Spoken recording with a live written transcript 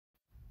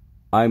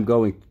I'm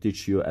going to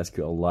teach you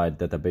SQLite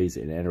database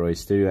in Android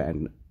Studio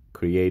and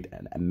create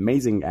an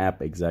amazing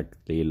app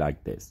exactly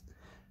like this.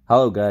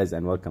 Hello guys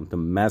and welcome to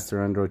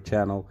Master Android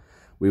channel.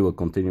 We will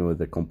continue with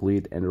the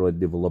complete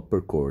Android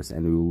developer course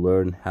and we will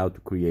learn how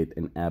to create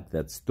an app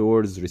that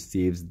stores,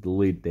 receives,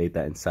 deletes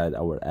data inside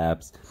our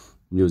apps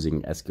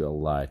using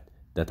SQLite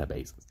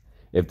databases.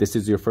 If this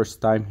is your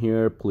first time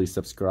here, please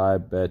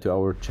subscribe to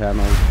our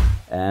channel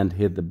and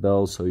hit the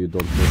bell so you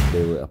don't miss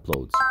daily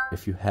uploads.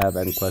 If you have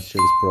any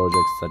questions,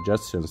 projects,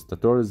 suggestions,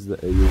 tutorials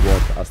that you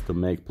want us to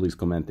make, please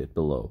comment it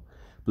below.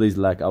 Please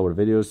like our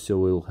videos so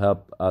it will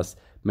help us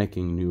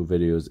making new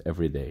videos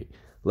every day.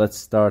 Let's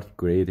start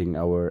creating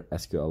our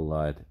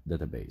SQLite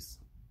database.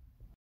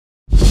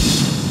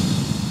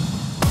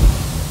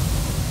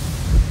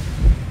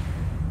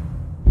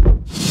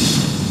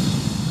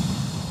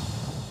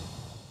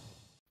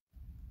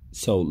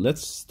 So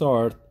let's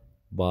start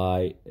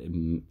by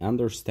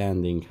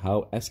understanding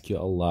how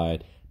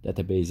SQLite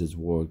databases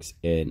works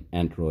in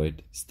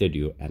Android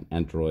Studio and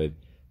Android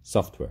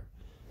software.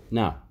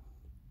 Now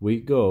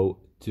we go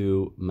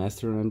to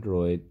Master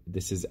Android.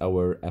 This is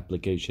our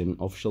application,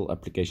 official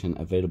application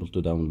available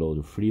to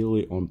download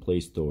freely on Play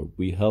Store.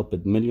 We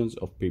helped millions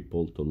of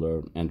people to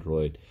learn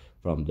Android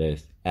from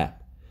this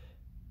app.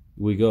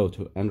 We go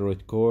to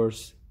Android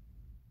course.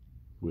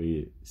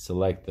 We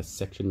select the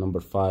section number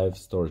 5,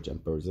 storage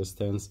and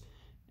persistence,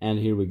 and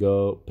here we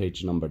go,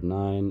 page number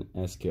 9,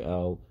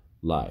 SQLite.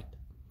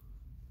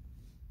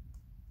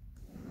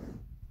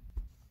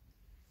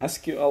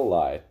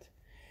 SQLite.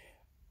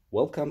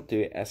 Welcome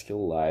to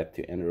SQLite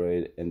to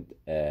Android and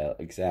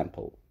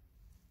example.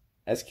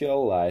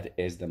 SQLite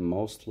is the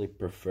mostly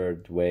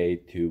preferred way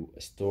to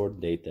store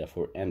data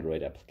for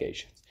Android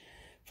applications.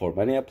 For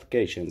many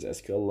applications,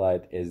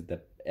 SQLite is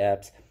the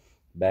app's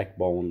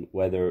backbone,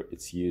 whether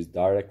it's used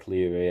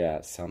directly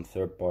via some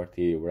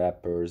third-party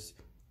wrappers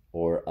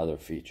or other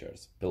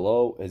features.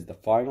 Below is the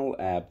final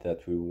app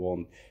that we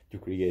want to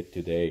create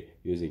today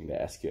using the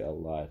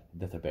SQLite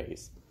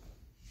database.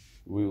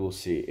 We will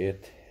see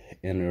it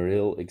in a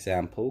real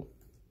example.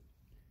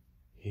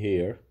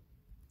 Here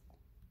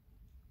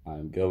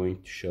I'm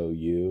going to show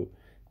you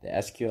the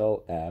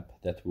SQL app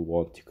that we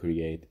want to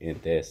create in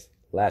this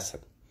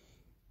lesson.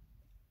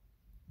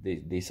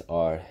 These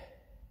are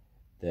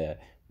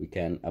we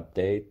can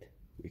update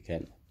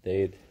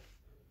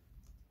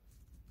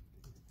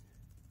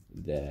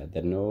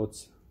the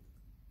nodes,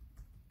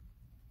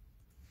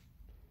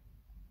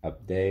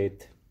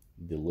 update,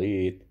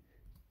 delete,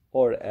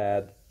 or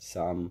add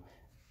some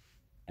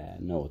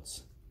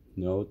notes.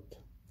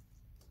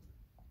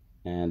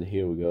 And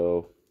here we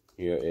go.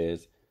 Here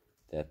is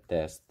the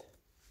test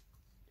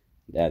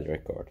that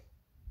record.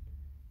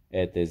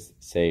 It is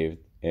saved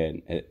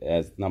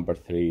as number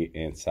 3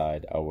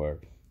 inside our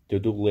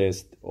to-do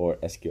list or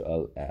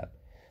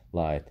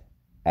SQLite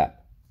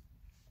app.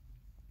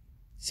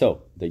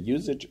 So the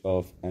usage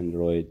of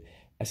Android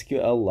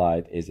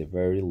SQLite is a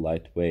very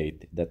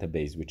lightweight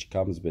database which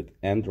comes with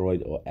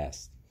Android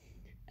OS.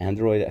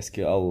 Android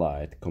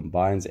SQLite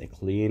combines a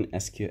clean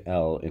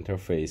SQL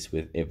interface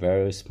with a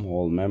very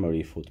small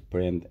memory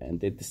footprint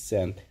and a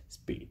decent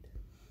speed.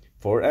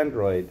 For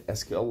Android,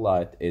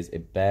 SQLite is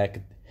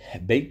baked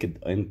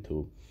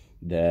into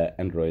the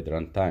Android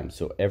runtime,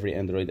 so every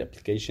Android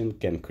application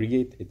can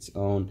create its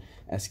own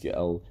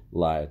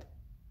SQLite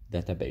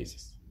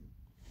databases.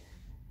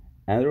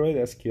 Android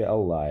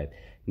SQLite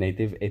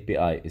native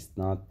API is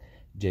not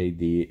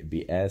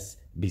JDBC,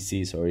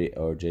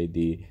 or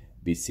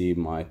JDBC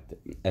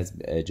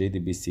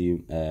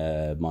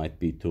might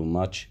be too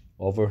much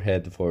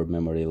overhead for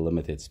memory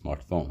limited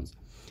smartphones.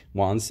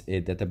 Once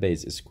a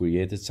database is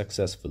created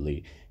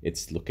successfully,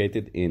 it's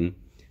located in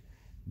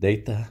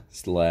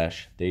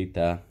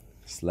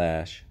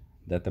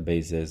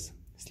data/databases/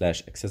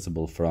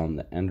 accessible from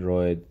the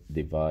Android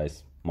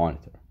device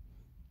monitor.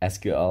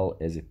 SQL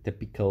is a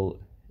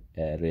typical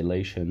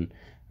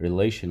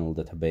relational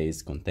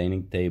database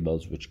containing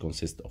tables which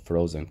consist of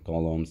rows and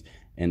columns,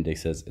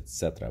 indexes,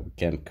 etc. We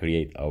can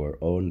create our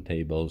own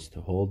tables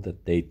to hold the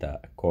data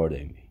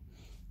accordingly.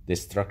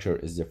 This structure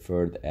is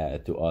referred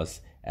to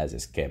us as a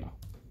schema.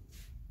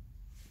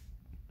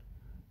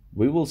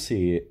 We will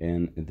see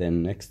in the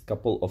next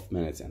couple of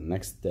minutes and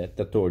next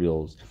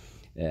tutorials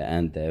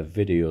and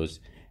videos,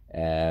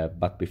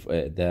 but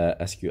before the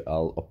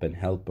SQL open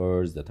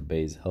helpers,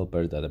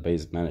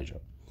 database manager.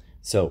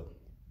 So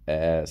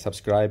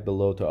subscribe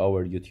below to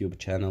our YouTube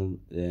channel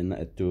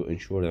to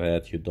ensure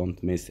that you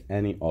don't miss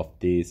any of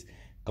these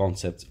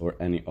concepts or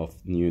any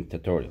of new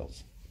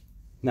tutorials.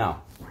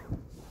 Now,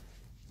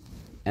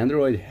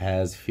 Android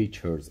has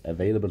features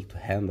available to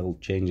handle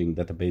changing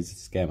database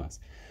schemas,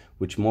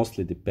 which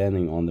mostly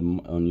depending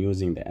on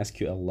using the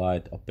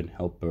SQLite Open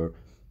Helper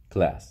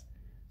class.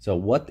 So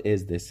what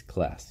is this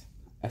class?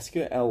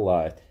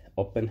 SQLite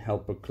Open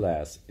Helper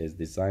class is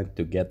designed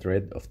to get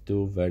rid of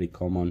two very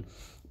common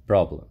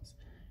problems.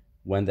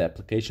 When the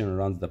application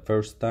runs the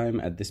first time,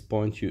 at this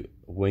point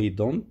we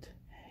don't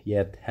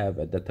yet have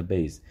a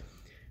database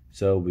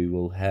So we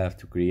will have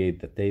to create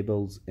the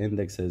tables,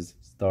 indexes,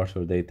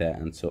 starter data,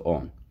 and so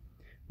on.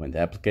 When the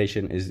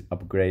application is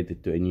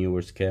upgraded to a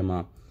newer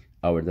schema,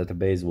 our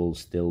database will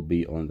still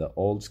be on the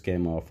old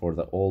schema for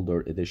the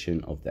older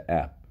edition of the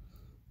app.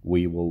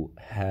 We will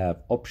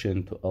have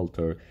option to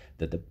alter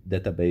the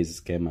database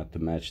schema to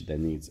match the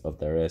needs of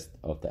the rest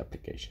of the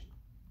application.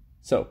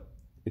 So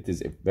it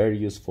is a very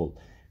useful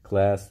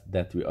class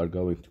that we are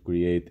going to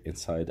create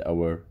inside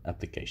our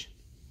application.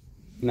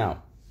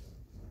 Now,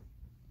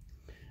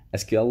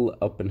 SQL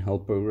Open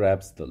Helper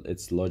wraps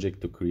its logic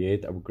to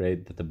create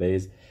upgrade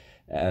database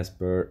as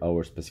per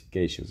our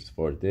specifications.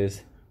 For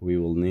this, we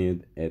will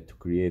need to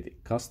create a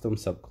custom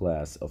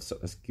subclass of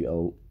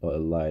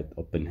SQLite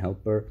Open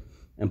Helper,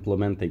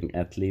 implementing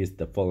at least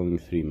the following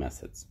three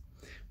methods.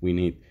 We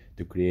need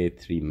to create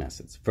three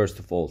methods. First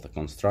of all, the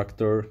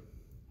constructor,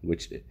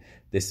 which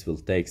this will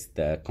take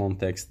the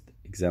context,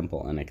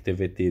 example, and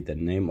activity, the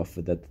name of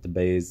the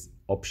database,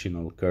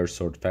 optional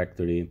cursor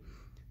factory.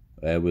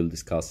 We'll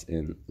discuss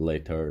in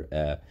later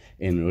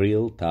in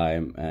real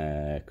time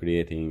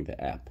creating the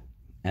app,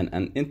 and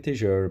an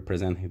integer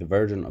representing the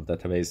version of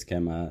database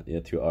schema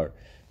that you are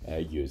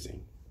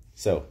using.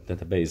 So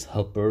database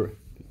helper,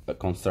 a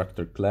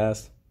constructor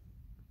class,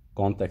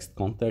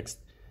 context,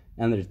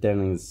 and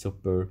returning the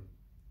super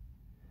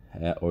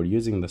or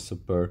using the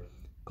super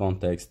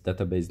context,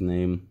 database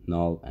name,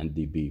 null, and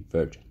DB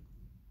version.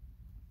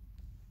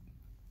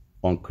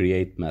 On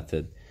create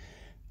method,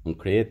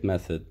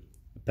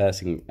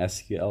 passing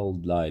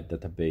SQLite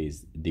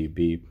Database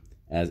DB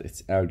as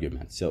its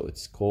argument. So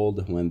it's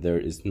called when there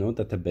is no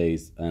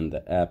database and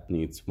the app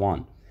needs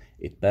one.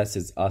 It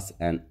passes us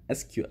an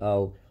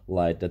SQLite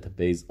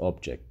Database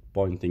object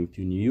pointing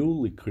to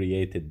newly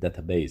created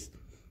database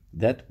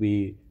that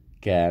we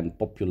can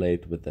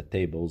populate with the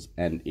tables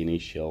and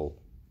initial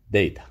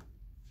data.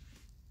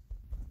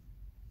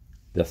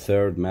 The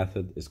third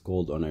method is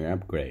called on an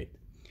upgrade.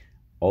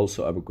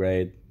 Also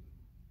upgrade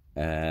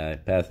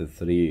passes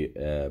three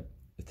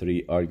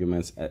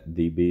arguments at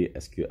DB,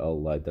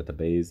 SQLite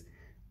Database,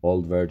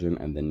 old version,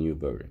 and the new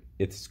version.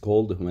 It's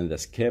called when the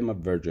schema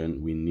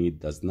version we need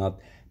does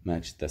not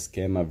match the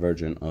schema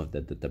version of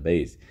the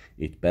database.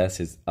 It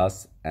passes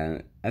us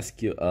an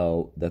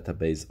SQL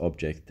database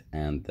object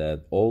and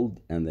the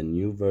old and the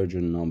new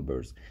version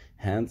numbers.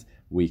 Hence,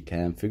 we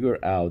can figure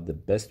out the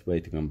best way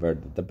to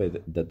convert the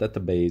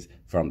database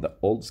from the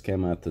old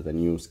schema to the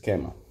new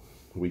schema.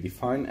 We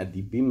define a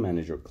DB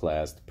manager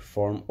class to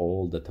perform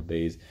all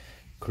database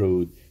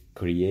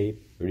create,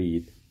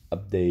 read,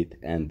 update,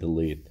 and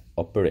delete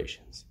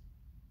operations.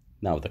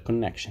 Now the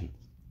connection.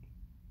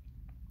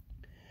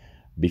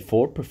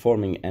 Before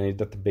performing any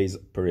database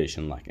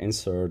operation like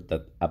insert,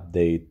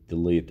 update,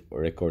 delete, or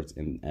records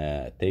in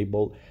a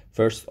table,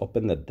 first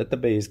open the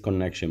database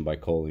connection by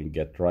calling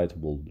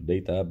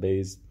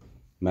getWritable_database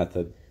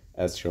method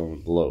as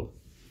shown below.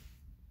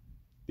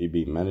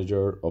 DB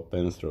manager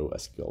open through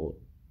SQL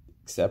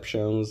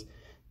exceptions,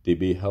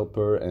 DB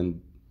helper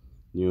and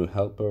new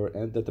helper,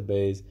 and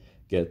database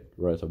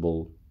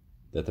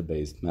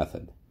getWritable_database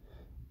method.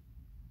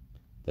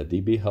 The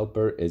DB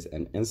helper is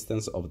an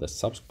instance of the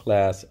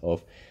subclass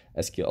of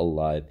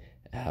SQLite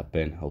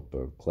Open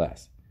Helper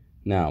class.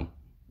 Now,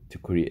 to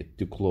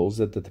close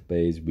the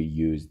database, we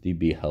use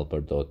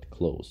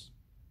dbhelper.close.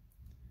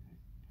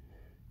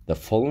 The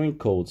following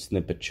code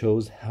snippet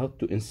shows how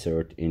to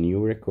insert a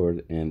new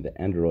record in the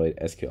Android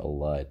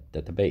SQLite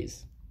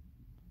database.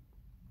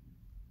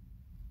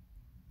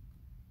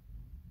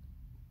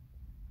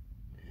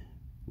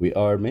 We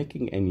are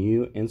making a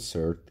new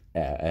insert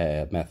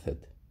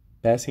method,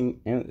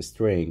 passing a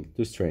string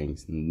to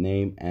strings,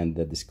 name and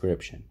the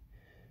description.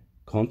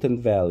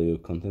 Content value,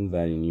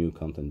 new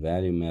content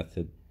value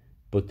method,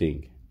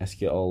 putting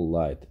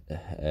SQLite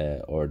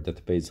or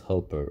database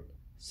helper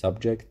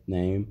subject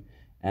name,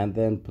 and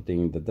then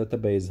putting the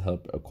database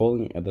helper,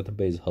 calling a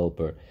database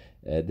helper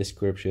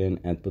description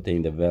and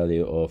putting the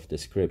value of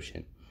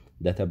description.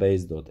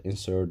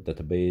 Database.insert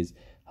database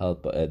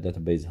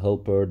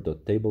helper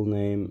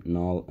name,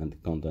 null,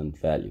 and content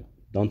value.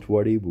 Don't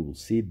worry, we will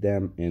see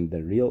them in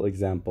the real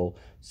example,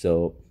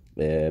 so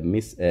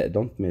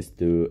don't miss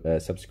to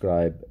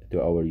subscribe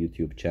to our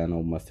YouTube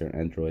channel Master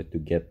Android to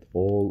get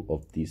all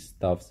of these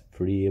stuffs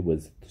free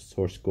with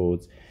source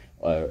codes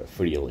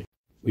freely.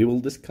 We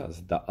will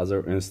discuss the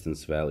other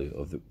instance value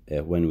of the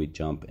when we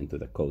jump into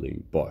the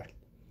coding part.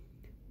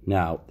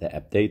 Now the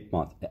update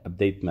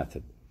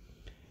method.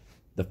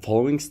 The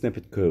following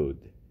snippet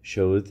code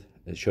shows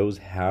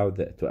how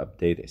to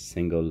update a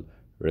single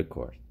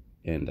record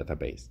in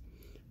database.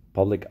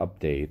 Public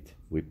update,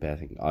 we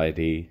passing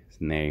ID,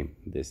 name,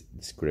 this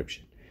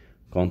description.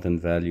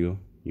 Content value,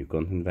 new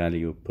content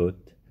value,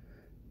 put,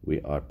 we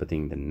are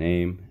putting the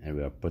name and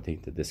we are putting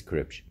the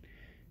description.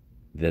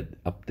 The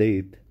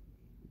updating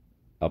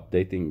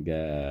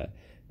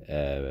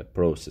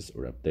process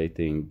or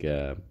updating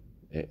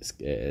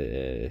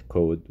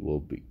code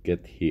will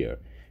get here.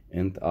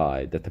 And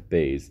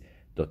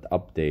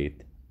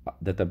database.update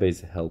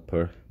database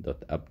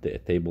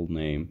helper.update table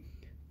name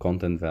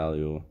content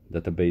value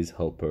database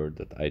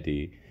helper.id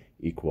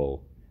equal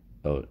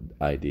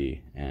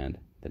ID and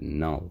the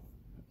null,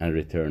 and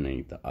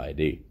returning the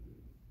ID.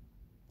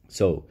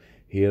 So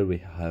here we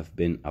have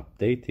been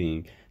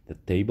updating the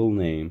table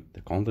name,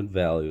 the content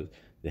values,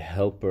 the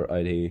helper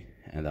ID,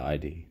 and the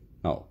ID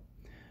null.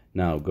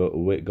 Now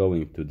we're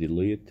going to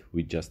delete.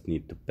 We just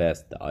need to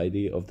pass the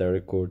ID of the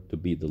record to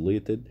be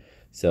deleted.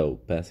 So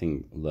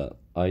passing the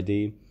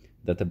ID,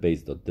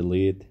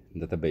 database.delete,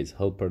 database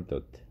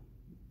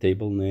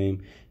helper.table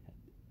name,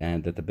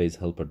 and database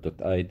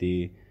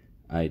helper.id,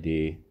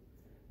 ID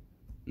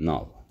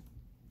null.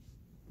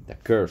 The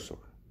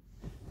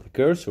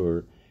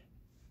cursor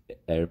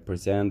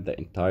represent the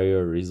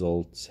entire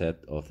result set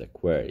of the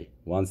query.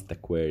 Once the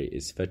query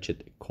is fetched,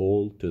 a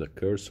call to the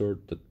cursor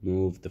to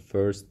move the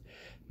first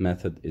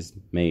method is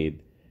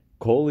made.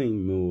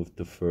 Calling move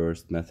to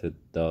first method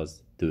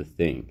does two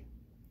things.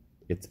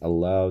 It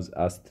allows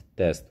us to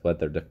test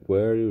whether the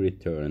query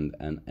returned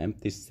an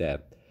empty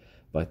set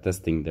by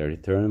testing the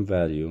return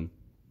value.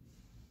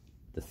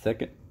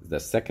 The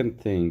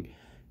second thing,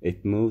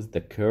 it moves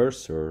the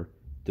cursor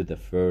to the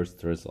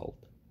first result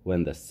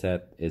when the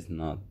set is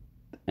not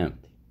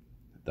empty.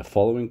 The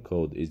following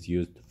code is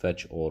used to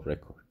fetch all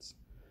records.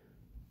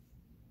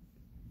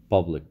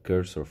 Public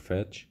cursor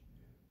fetch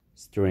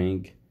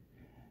string,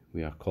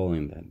 we are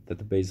calling that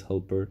database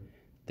helper.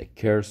 The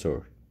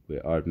cursor we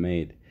are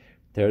made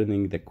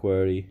turning the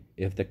query.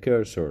 If the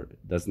cursor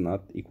does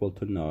not equal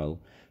to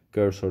null,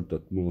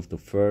 cursor.move to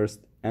first,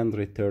 and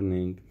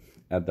returning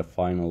at the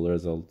final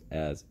result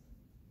as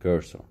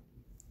cursor.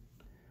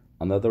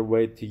 Another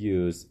way to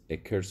use a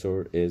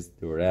cursor is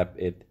to wrap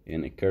it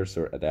in a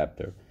cursor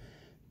adapter.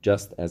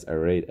 Just as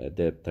array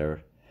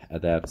adapter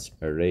adapts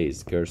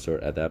arrays, cursor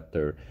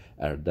adapter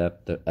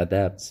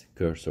adapts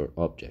cursor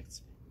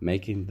objects,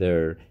 making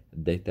their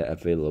data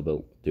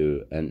available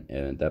to an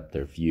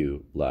adapter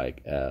view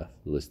like a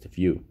list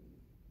view.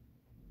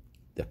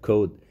 The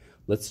code.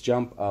 Let's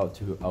jump out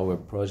to our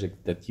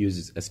project that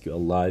uses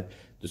SQLite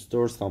to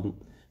store some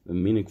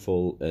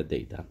meaningful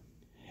data.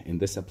 In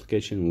this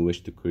application, we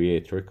wish to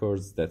create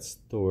records that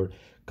store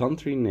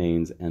country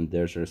names and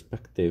their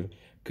respective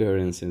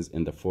currencies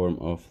in the form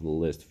of the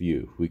list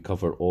view. We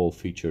cover all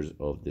features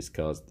of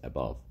discussed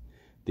above.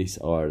 These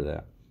are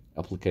the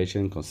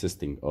application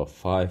consisting of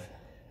five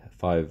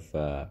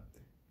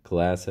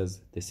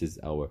classes. This is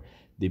our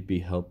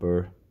DB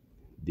helper,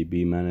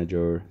 DB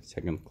manager,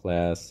 second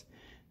class,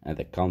 and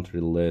the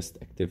country list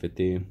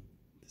activity.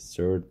 The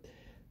third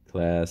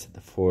class,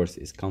 the fourth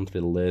is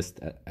country list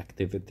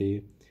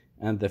activity,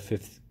 and the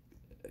fifth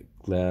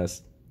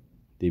class,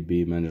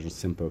 DB manager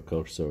simple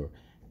cursor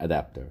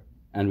adapter.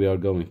 And we are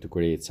going to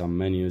create some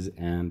menus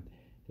and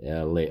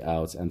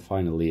layouts, and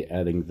finally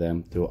adding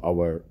them to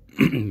our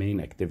main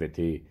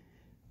activity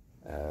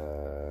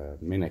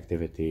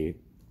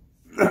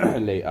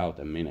layout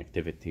and main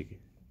activity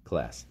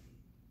class.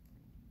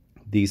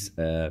 These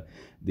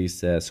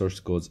source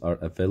codes are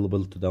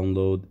available to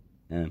download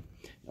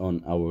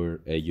on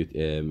our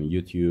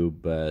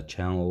YouTube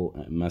channel,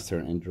 Master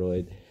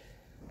Android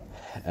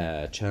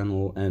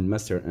channel, and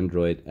Master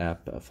Android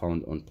app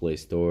found on Play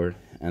Store,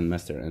 and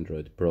Master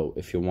Android Pro.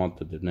 If you want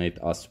to donate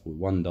us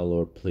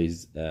 $1,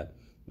 please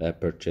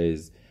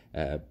purchase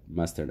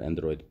Master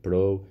Android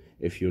Pro.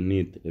 If you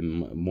need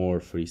more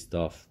free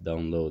stuff,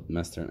 download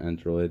Master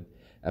Android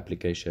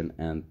application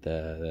and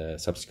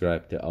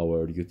subscribe to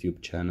our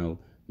YouTube channel,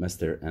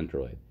 Master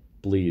Android.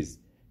 Please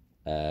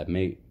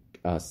make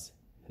us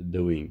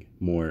doing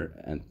more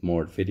and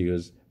more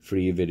videos,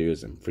 free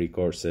videos and free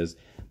courses.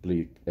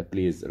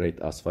 Please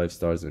rate us 5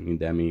 stars on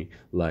Udemy,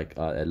 like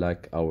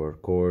our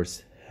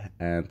course,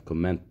 and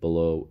comment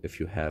below if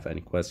you have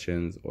any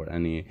questions or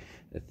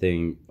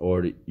anything,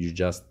 or you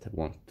just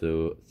want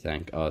to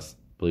thank us.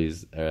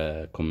 Please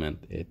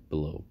comment it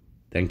below.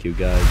 Thank you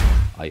guys.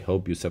 I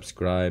hope you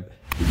subscribe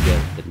to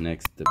get the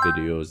next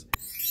videos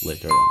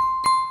later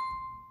on.